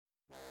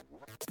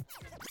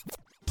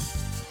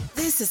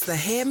This is the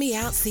Hear Me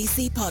Out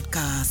CC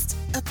podcast,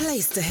 a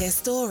place to hear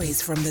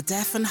stories from the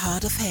deaf and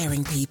hard of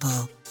hearing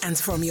people, and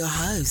from your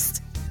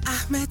host,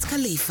 Ahmed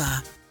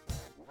Khalifa.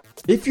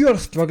 If you are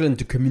struggling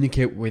to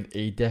communicate with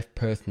a deaf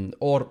person,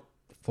 or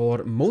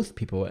for most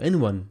people,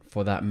 anyone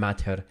for that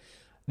matter,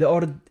 there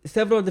are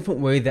several different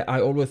ways that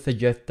I always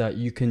suggest that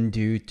you can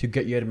do to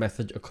get your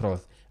message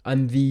across.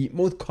 And the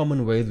most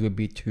common ways would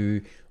be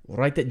to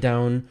write it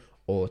down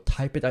or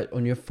type it out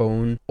on your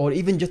phone, or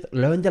even just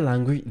learn the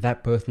language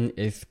that person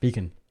is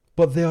speaking.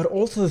 But there are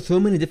also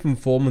so many different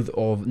forms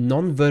of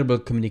non-verbal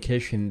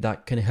communication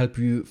that can help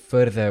you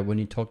further when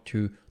you talk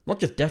to not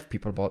just deaf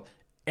people, but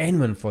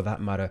anyone for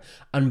that matter.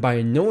 And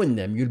by knowing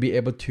them, you'll be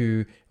able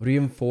to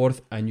reinforce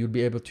and you'll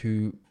be able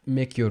to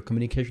make your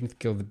communication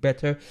skills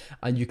better,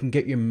 and you can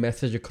get your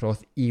message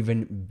across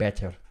even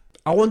better.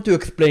 I want to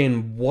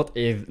explain what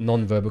is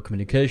non-verbal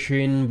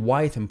communication,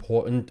 why it's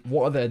important,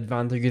 what are the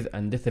advantages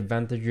and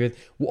disadvantages,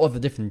 what are the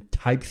different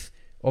types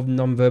of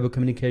non-verbal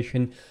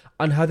communication,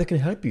 and how they can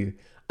help you.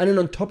 And then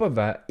on top of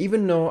that,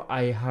 even though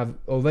I have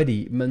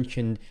already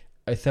mentioned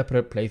a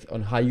separate place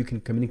on how you can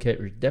communicate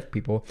with deaf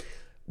people,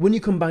 when you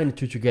combine the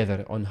two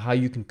together on how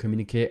you can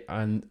communicate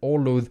and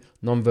all those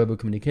non-verbal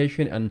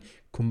communication and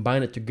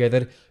combine it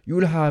together, you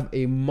will have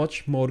a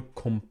much more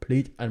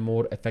complete and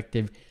more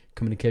effective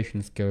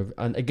communication skills.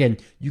 And again,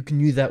 you can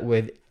use that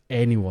with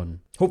anyone.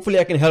 Hopefully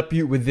I can help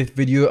you with this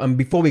video. And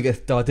before we get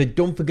started,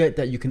 don't forget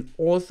that you can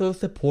also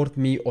support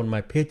me on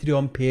my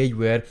Patreon page,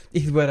 where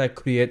this is where I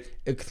create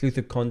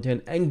exclusive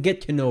content and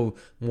get to know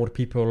more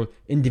people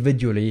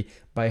individually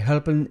by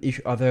helping each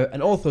other,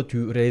 and also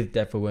to raise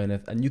deaf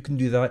awareness. And you can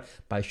do that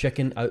by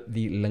checking out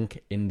the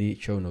link in the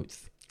show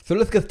notes. So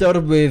let's get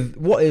started with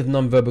what is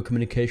non-verbal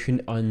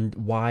communication and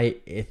why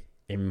it's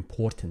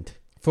important.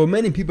 For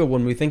many people,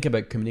 when we think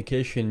about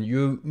communication,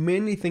 you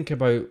mainly think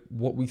about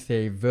what we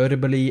say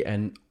verbally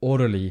and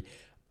orally,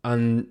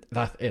 and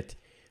that's it.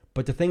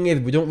 But the thing is,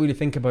 we don't really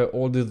think about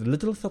all those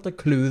little subtle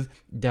clues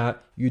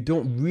that you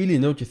don't really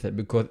notice it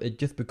because it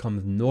just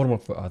becomes normal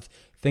for us.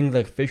 Things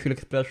like facial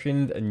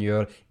expressions and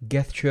your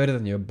gestures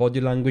and your body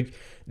language,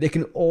 they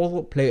can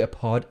all play a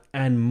part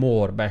and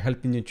more by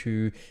helping you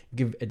to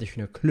give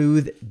additional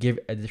clues, give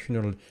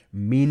additional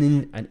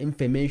meaning and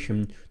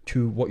information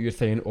to what you're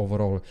saying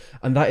overall.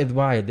 And that is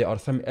why there are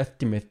some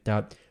estimates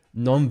that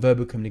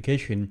non-verbal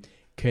communication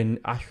can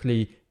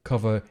actually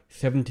cover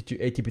 70 to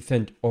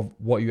 80% of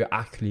what you're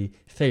actually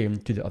saying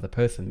to the other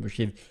person, which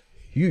is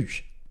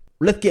huge.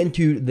 Let's get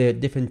into the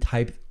different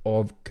types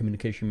of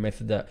communication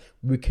methods that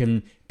we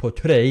can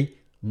portray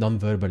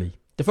non-verbally.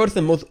 The first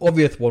and most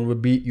obvious one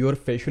would be your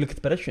facial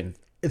expressions.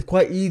 It's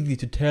quite easy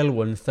to tell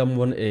when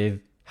someone is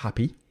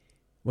happy,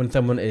 when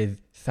someone is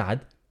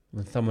sad,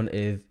 when someone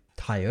is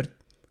tired,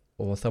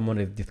 or someone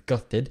is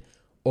disgusted,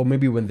 or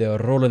maybe when they're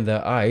rolling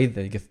their eyes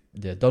and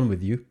they're done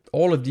with you.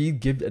 All of these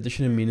give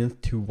additional meanings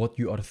to what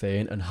you are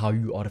saying and how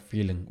you are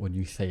feeling when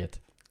you say it.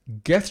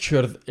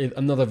 Gestures is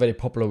another very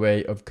popular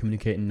way of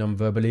communicating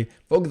non-verbally.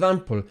 For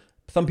example,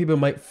 some people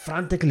might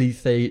frantically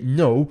say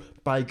no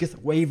by just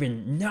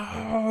waving,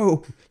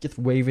 no! Just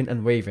waving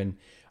and waving.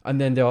 And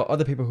then there are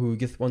other people who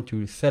just want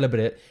to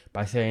celebrate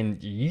by saying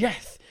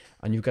yes!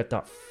 And you get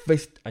that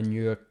fist and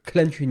you're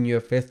clenching your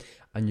fist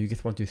and you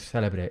just want to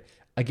celebrate.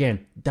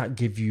 Again, that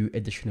gives you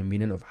additional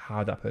meaning of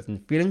how that person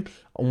is feeling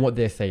and what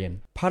they're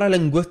saying.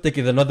 Paralinguistic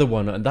is another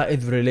one, and that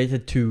is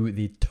related to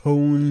the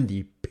tone,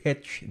 the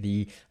pitch,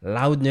 the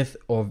loudness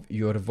of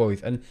your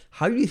voice and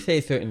how you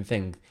say certain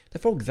things. So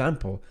for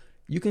example,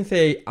 you can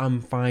say I'm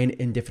fine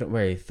in different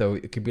ways. So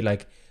it could be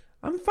like,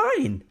 I'm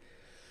fine.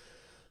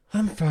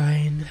 I'm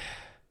fine.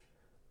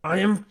 I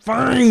am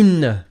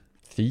fine.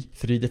 See,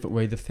 3 different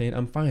ways of saying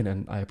I'm fine.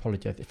 And I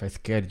apologize if I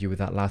scared you with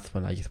that last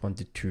one. I just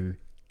wanted to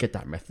get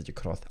that message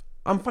across.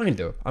 I'm fine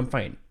though. I'm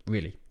fine.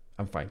 Really.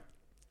 I'm fine.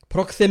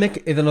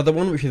 Proxemic is another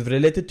one which is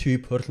related to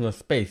personal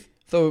space.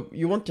 So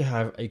you want to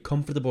have a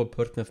comfortable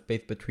personal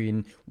space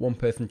between one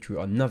person to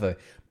another.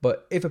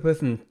 But if a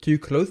person is too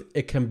close,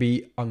 it can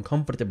be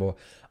uncomfortable.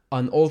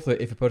 And also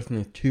if a person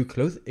is too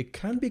close, it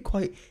can be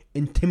quite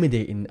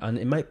intimidating and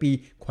it might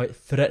be quite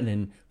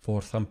threatening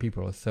for some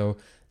people. So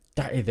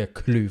that is a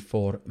clue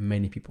for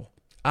many people.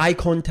 Eye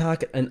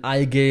contact and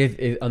eye gaze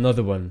is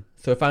another one.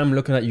 So if I'm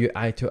looking at you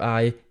eye to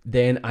eye,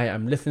 then I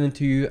am listening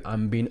to you,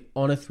 I'm being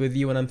honest with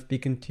you when I'm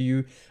speaking to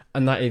you,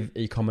 and that is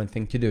a common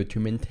thing to do, to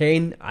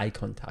maintain eye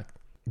contact.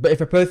 But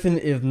if a person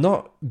is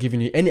not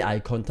giving you any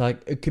eye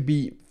contact, it could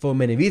be for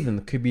many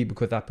reasons. It could be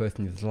because that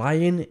person is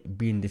lying,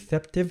 being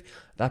deceptive,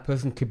 that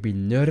person could be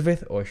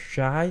nervous or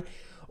shy,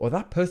 or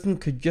that person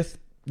could just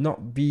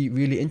not be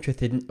really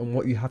interested in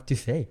what you have to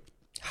say.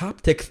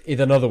 Haptics is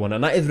another one,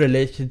 and that is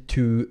related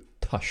to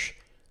touch.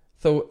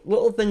 So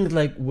little things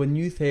like when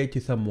you say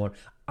to someone,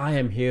 I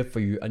am here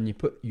for you, and you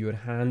put your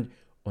hand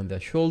on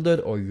their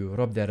shoulder or you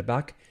rub their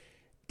back,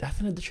 that's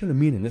an additional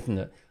meaning, isn't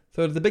it?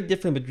 So there's a big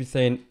difference between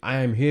saying, I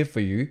am here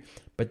for you,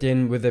 but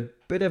then with a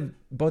bit of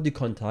body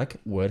contact,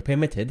 where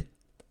permitted,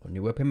 only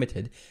where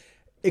permitted,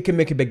 it can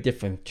make a big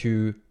difference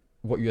to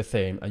what you're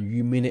saying and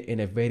you mean it in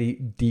a very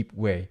deep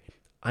way,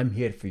 I'm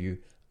here for you,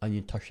 and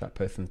you touch that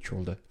person's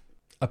shoulder.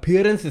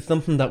 Appearance is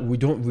something that we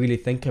don't really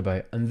think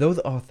about, and those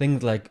are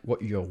things like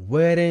what you're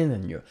wearing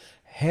and your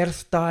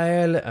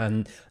hairstyle,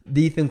 and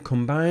these things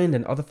combined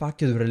and other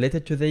factors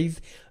related to these,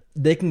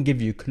 they can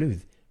give you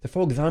clues. So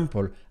for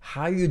example,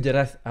 how you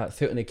dress at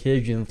certain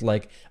occasions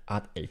like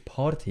at a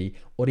party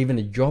or even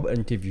a job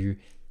interview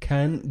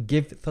can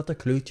give such a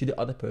clue to the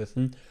other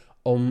person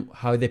on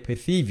how they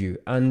perceive you.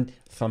 And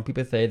some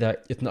people say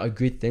that it's not a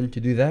good thing to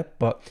do that,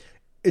 but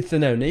it's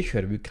in our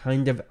nature. We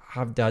kind of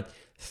have that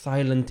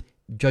silent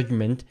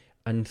judgment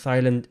and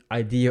silent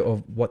idea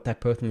of what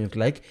that person is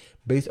like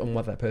based on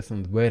what that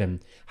person is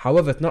wearing.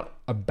 However, it's not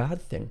a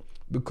bad thing,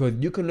 because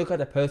you can look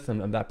at a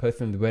person and that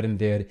person is wearing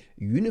their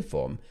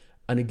uniform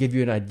and it gives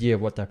you an idea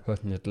of what that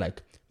person is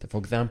like. So for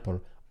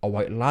example, a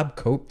white lab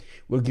coat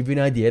will give you an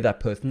idea that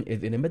person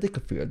is in a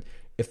medical field.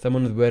 If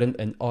someone is wearing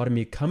an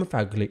army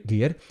camouflage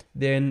gear,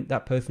 then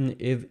that person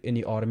is in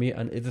the army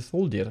and is a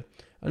soldier,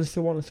 and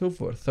so on and so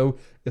forth. So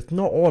it's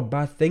not all a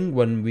bad thing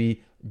when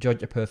we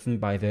judge a person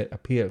by their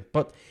appearance,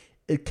 but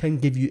it can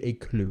give you a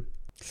clue.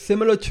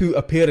 Similar to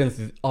appearance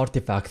is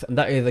artifacts, and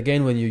that is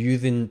again when you're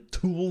using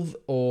tools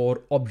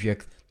or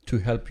objects to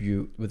help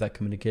you with that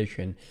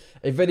communication.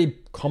 A very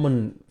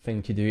common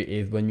thing to do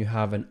is when you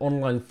have an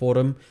online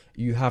forum,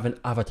 you have an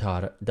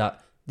avatar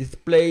that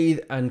displays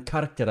and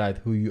characterize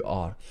who you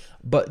are.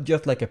 But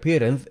just like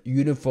appearance,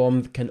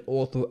 uniforms can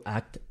also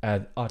act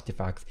as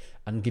artifacts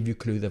and give you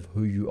clues of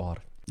who you are.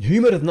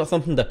 Humor is not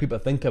something that people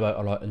think about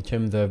a lot in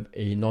terms of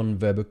a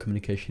non-verbal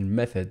communication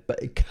method,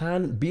 but it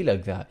can be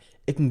like that.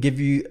 It can give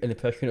you an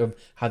impression of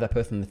how that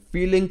person is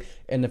feeling,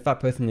 and if that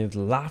person is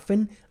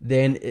laughing,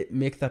 then it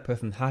makes that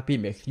person happy,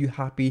 it makes you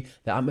happy,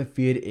 the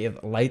atmosphere is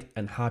light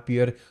and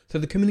happier. So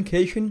the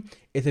communication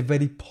is a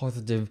very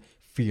positive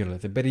feel,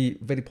 it's a very,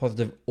 very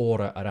positive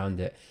aura around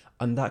it,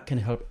 and that can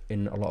help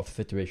in a lot of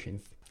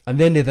situations. And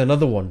then there's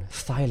another one,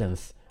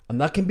 silence, and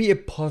that can be a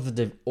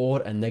positive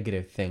or a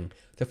negative thing.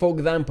 So for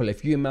example,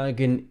 if you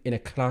imagine in a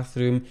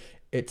classroom,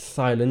 it's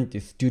silent, the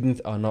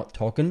students are not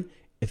talking,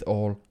 it's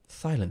all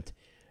silent.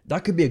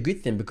 That could be a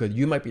good thing, because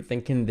you might be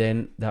thinking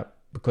then that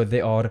because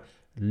they are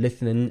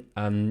listening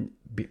and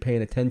be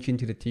paying attention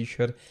to the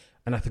teacher,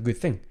 and that's a good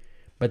thing.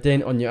 But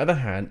then on the other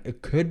hand,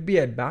 it could be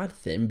a bad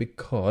thing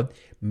because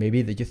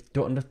maybe they just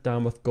don't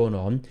understand what's going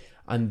on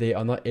and they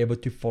are not able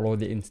to follow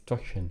the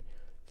instruction.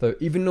 So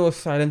even though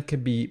silence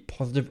could be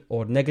positive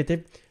or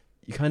negative,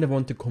 you kind of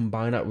want to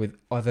combine that with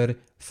other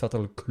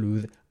subtle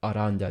clues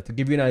around that to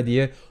give you an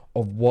idea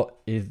of what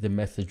is the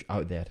message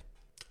out there.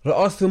 There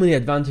are so many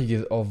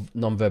advantages of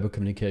non-verbal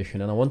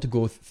communication, and I want to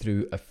go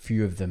through a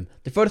few of them.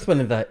 The first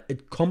one is that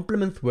it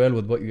complements well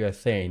with what you are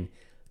saying.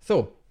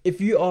 So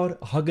if you are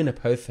hugging a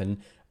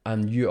person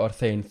and you are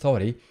saying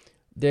sorry,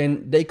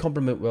 then they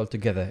complement well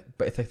together,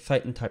 but it's a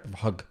certain type of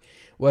hug.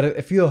 Whereas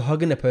if you're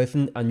hugging a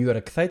person and you are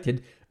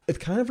excited, it's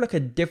kind of like a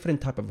different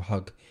type of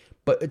hug,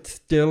 but it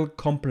still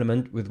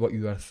complement with what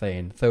you are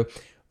saying. So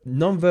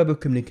non-verbal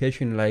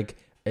communication, like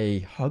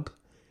a hug,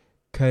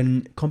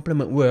 can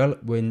complement well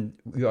when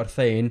you are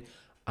saying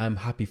I'm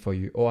happy for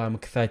you, or I'm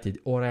excited,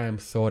 or I am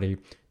sorry.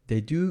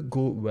 They do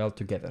go well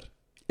together.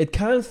 It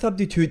can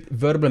substitute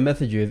verbal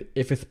messages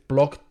if it's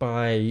blocked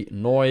by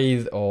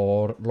noise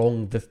or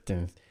long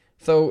distance.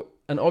 So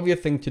an obvious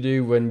thing to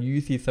do when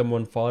you see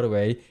someone far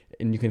away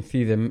and you can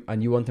see them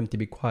and you want them to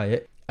be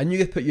quiet, and you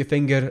just put your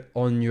finger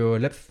on your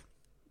lips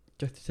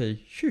just to say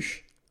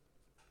shush.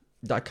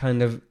 That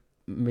kind of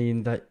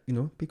mean that,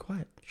 be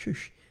quiet,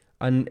 shush.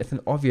 And it's an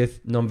obvious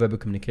non-verbal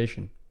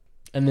communication.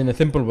 And then the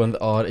simple ones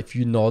are if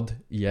you nod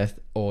yes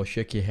or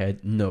shake your head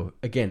no.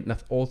 Again,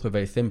 that's also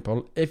very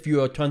simple if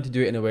you are trying to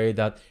do it in a way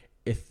that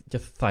it's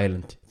just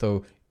silent.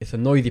 So it's a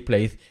noisy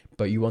place,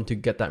 but you want to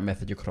get that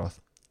message across.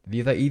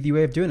 These are easy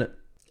way of doing it.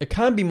 It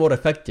can be more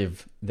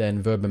effective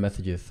than verbal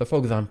messages. So for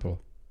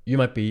example, you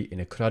might be in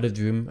a crowded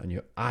room and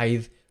your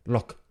eyes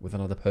lock with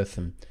another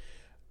person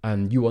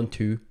and you want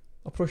to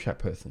approach that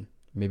person.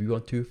 Maybe you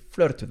want to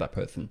flirt with that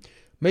person.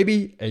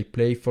 Maybe a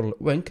playful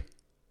wink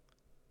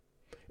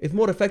is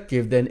more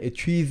effective than a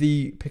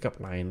cheesy pickup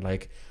line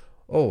like,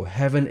 oh,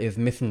 heaven is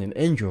missing an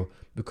angel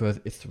because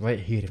it's right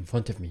here in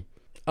front of me.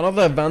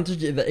 Another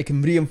advantage is that it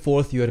can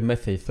reinforce your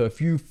message. So if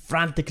you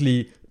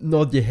frantically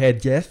nod your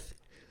head yes,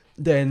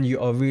 then you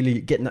are really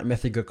getting that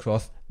message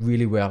across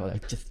really well.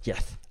 Like just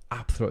yes,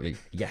 absolutely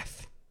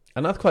yes.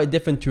 And that's quite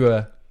different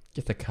to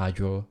just a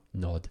casual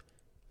nod.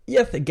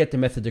 Yes, it gets the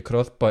message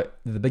across, but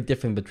there's a big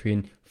difference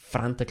between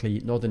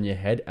frantically nodding your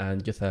head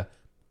and just a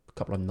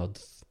couple of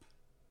nods.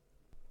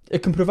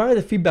 It can provide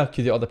a feedback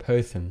to the other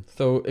person.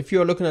 So if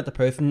you're looking at the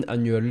person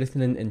and you're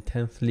listening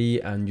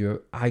intensely and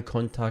your eye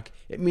contact,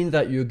 it means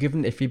that you're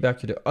giving a feedback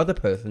to the other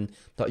person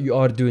that you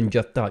are doing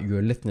just that.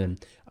 You're listening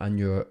and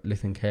you're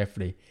listening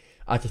carefully.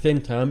 At the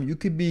same time, you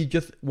could be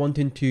just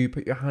wanting to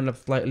put your hand up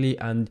slightly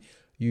and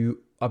you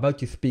are about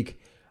to speak,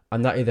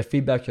 and that is a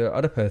feedback to the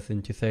other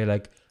person to say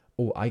like,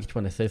 oh, I just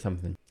want to say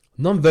something.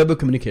 Non-verbal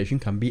communication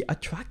can be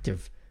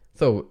attractive.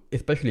 So,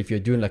 especially if you're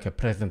doing like a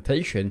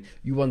presentation,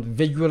 you want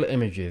visual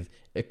images.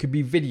 It could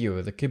be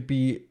videos, it could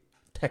be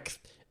text,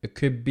 it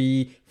could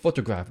be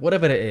photograph,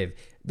 whatever it is.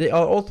 They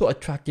are also an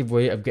attractive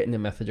way of getting the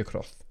message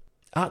across.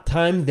 At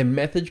times, the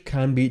message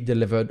can be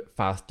delivered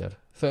faster.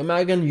 So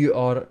imagine you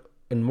are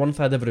in one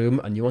side of the room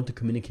and you want to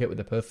communicate with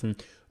the person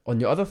on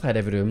the other side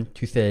of the room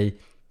to say,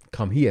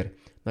 come here.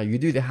 Now you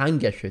do the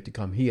hand gesture to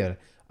come here,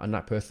 and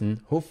that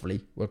person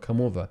hopefully will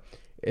come over.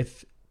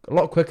 It's a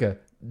lot quicker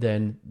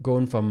than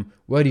going from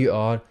where you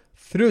are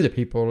through the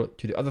people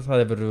to the other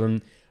side of the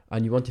room,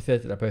 and you want to say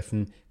to that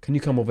person, can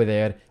you come over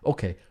there?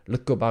 Okay,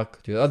 let's go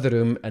back to the other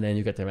room, and then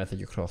you get the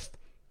message across.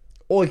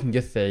 Or you can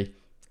just say,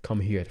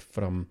 come here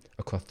from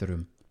across the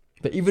room.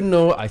 But even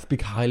though I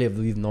speak highly of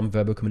these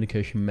non-verbal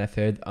communication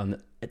methods,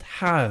 and it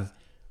has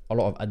a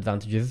lot of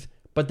advantages,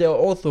 but there are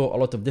also a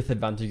lot of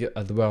disadvantages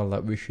as well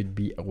that we should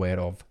be aware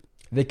of.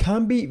 They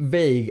can be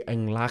vague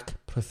and lack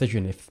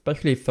precision,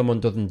 especially if someone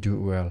doesn't do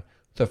it well.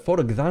 So for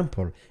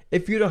example,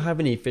 if you don't have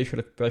any facial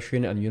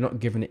expression and you're not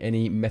giving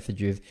any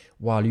messages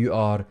while you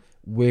are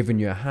waving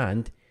your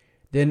hand,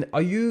 then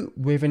are you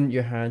waving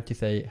your hand to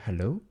say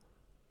hello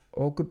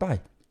or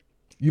goodbye?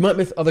 You might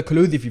miss other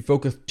clues if you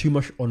focus too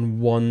much on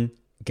one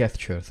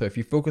gesture. So if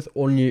you focus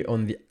only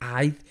on the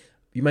eyes,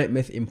 you might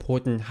miss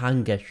important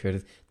hand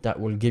gestures that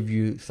will give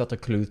you subtle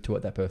clues to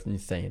what that person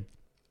is saying.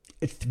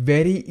 It's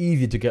very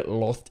easy to get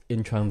lost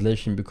in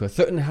translation because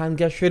certain hand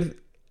gestures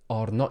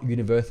are not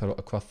universal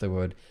across the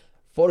world.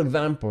 For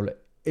example,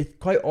 it's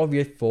quite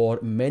obvious for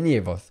many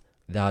of us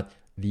that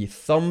the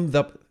thumbs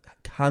up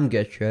hand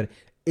gesture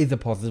is a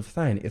positive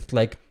sign. It's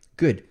like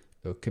good,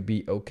 it could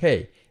be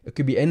okay, it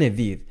could be any of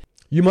these.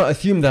 You might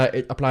assume that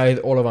it applies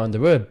all around the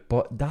world,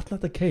 but that's not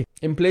the case.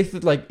 In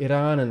places like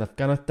Iran and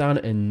Afghanistan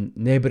and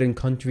neighbouring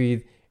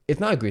countries, it's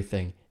not a great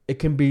thing. It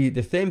can be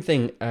the same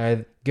thing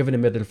as giving a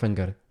middle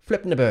finger,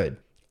 flipping a bird.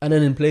 And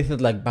then in places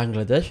like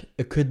Bangladesh,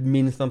 it could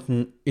mean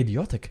something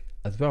idiotic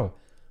as well.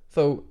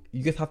 So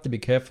you just have to be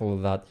careful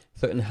that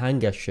certain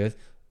hand gestures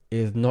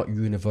is not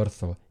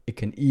universal. It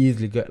can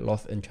easily get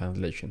lost in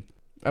translation.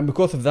 And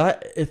because of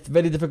that, it's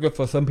very difficult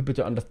for some people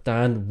to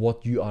understand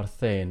what you are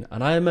saying.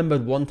 And I remember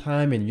one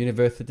time in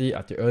university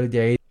at the early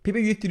days, people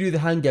used to do the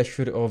hand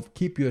gesture of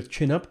keep your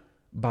chin up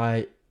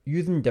by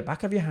using the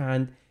back of your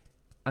hand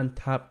and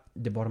tap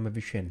the bottom of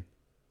your chin.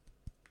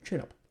 Chin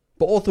up.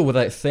 But also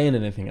without saying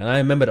anything. And I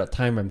remember that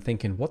time I'm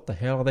thinking, what the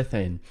hell are they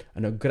saying?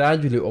 And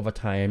gradually over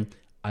time,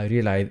 I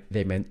realized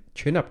they meant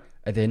chin up,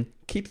 as in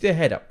keep your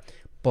head up.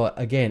 But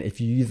again, if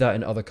you use that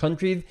in other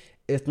countries,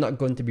 it's not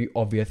going to be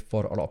obvious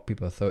for a lot of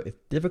people. So it's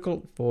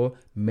difficult for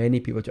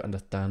many people to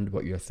understand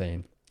what you're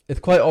saying.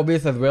 It's quite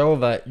obvious as well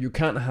that you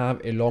can't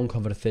have a long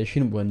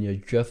conversation when you're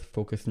just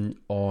focusing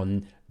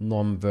on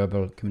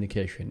non-verbal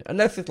communication.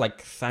 Unless it's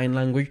like sign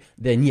language,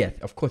 then yes,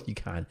 of course you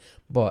can.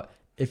 But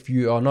if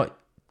you are not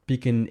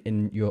speaking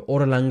in your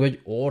oral language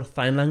or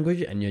sign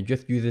language and you're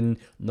just using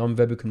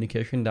non-verbal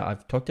communication that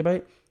I've talked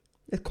about,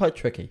 it's quite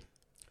tricky.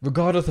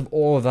 Regardless of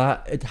all of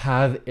that, it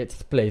has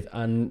its place,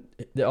 and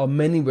there are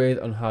many ways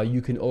on how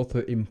you can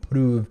also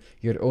improve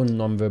your own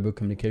non-verbal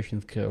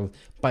communication skills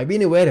by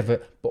being aware of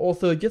it, but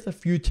also just a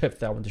few tips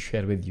that I want to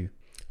share with you.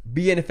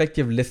 Be an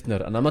effective listener,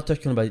 and I'm not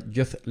talking about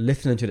just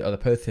listening to the other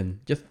person,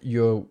 just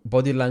your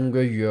body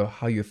language,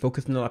 how you're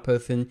focusing on that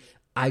person,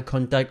 eye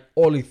contact,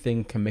 all these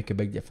things can make a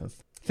big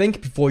difference.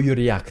 Think before you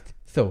react.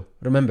 So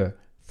remember,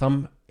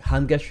 some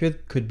hand gestures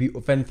could be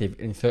offensive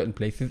in certain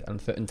places and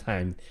certain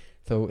times.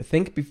 So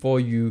think before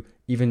you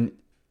even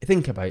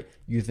think about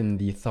using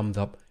the thumbs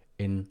up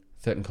in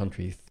certain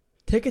countries.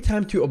 Take a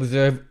time to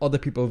observe other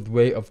people's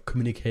way of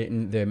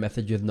communicating their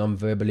messages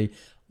non-verbally,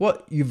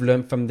 what you've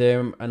learned from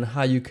them and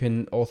how you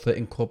can also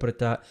incorporate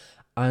that,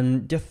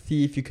 and just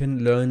see if you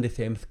can learn the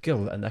same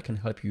skill, and that can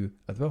help you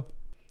as well.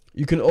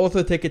 You can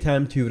also take a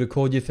time to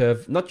record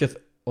yourself, not just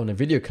on a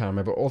video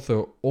camera, but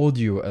also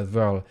audio as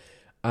well.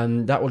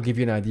 And that will give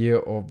you an idea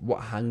of what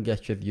hand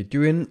gestures you're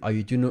doing. Are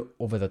you doing it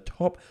over the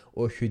top,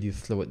 or should you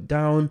slow it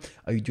down?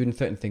 Are you doing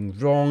certain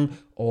things wrong,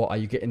 or are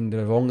you getting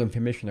the wrong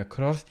information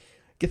across?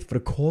 Just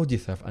record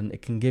yourself, and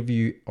it can give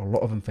you a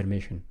lot of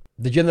information.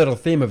 The general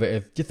theme of it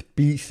is just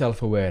be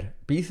self-aware.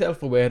 Be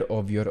self-aware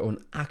of your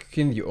own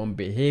actions, your own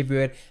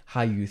behavior,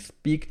 how you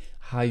speak,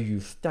 how you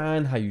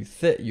stand, how you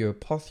sit, your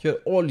posture,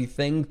 all these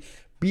things.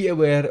 Be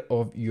aware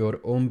of your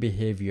own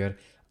behavior,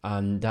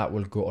 and that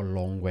will go a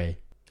long way.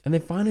 And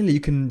then finally,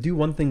 you can do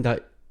one thing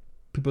that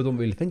people don't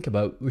really think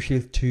about, which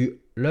is to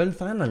learn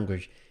sign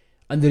language.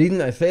 And the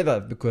reason I say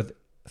that is because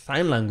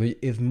sign language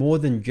is more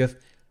than just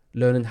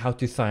learning how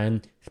to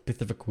sign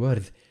specific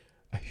words.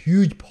 A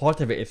huge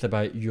part of it is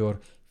about your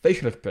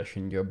facial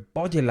expression, your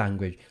body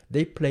language.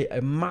 They play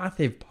a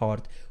massive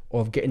part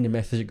of getting the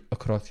message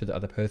across to the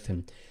other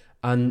person.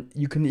 And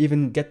you can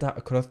even get that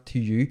across to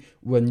you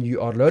when you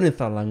are learning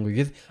sign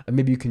languages. And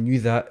maybe you can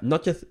use that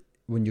not just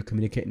when you're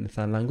communicating in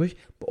sign language,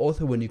 but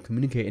also when you're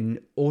communicating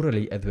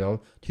orally as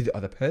well to the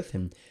other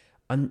person.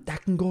 And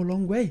that can go a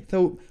long way.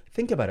 So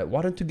think about it.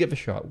 Why don't you give it a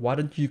shot? Why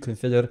don't you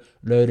consider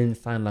learning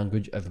sign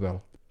language as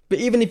well? But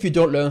even if you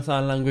don't learn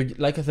sign language,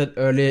 like I said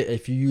earlier,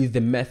 if you use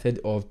the method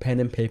of pen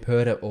and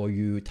paper, or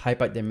you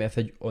type out the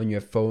message on your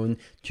phone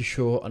to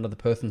show another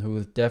person who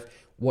is deaf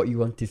what you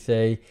want to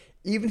say,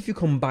 even if you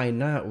combine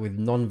that with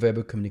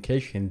non-verbal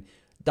communication,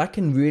 that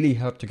can really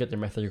help to get the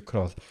message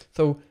across.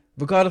 So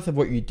regardless of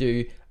what you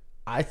do,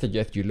 I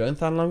suggest you learn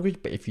sign language.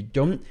 But if you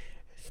don't,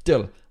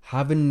 still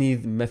having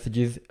these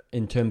messages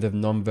in terms of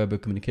non-verbal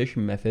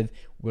communication methods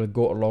will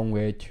go a long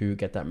way to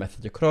get that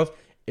message across.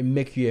 It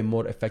makes you a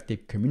more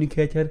effective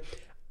communicator,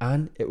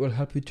 and it will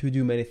help you to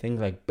do many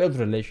things like build a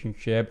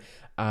relationship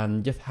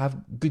and just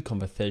have good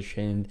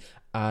conversations,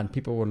 and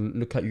people will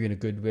look at you in a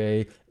good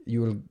way.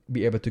 You will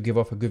be able to give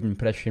off a good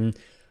impression.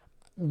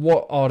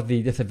 What are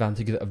the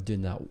disadvantages of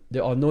doing that?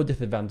 There are no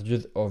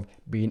disadvantages of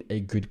being a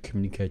good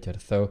communicator.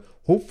 So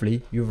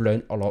hopefully you've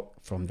learned a lot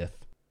from this.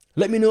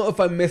 Let me know if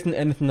I'm missing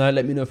anything out.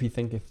 Let me know if you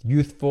think it's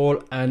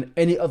useful, and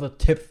any other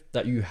tips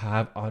that you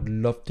have, I'd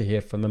love to hear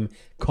from them.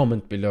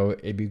 Comment below.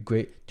 It'd be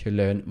great to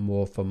learn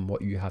more from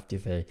what you have to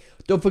say.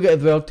 Don't forget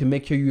as well to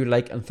make sure you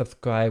like and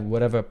subscribe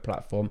whatever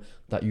platform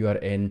that you are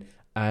in,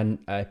 and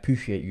I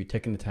appreciate you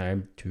taking the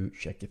time to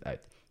check this out.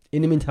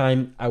 In the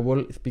meantime, I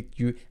will speak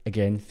to you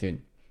again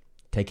soon.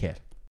 Take care.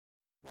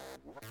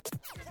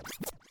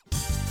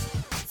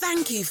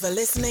 Thank you for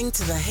listening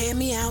to the Hear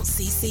Me Out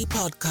CC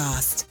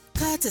podcast,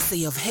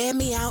 courtesy of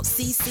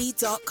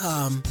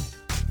HearMeOutCC.com.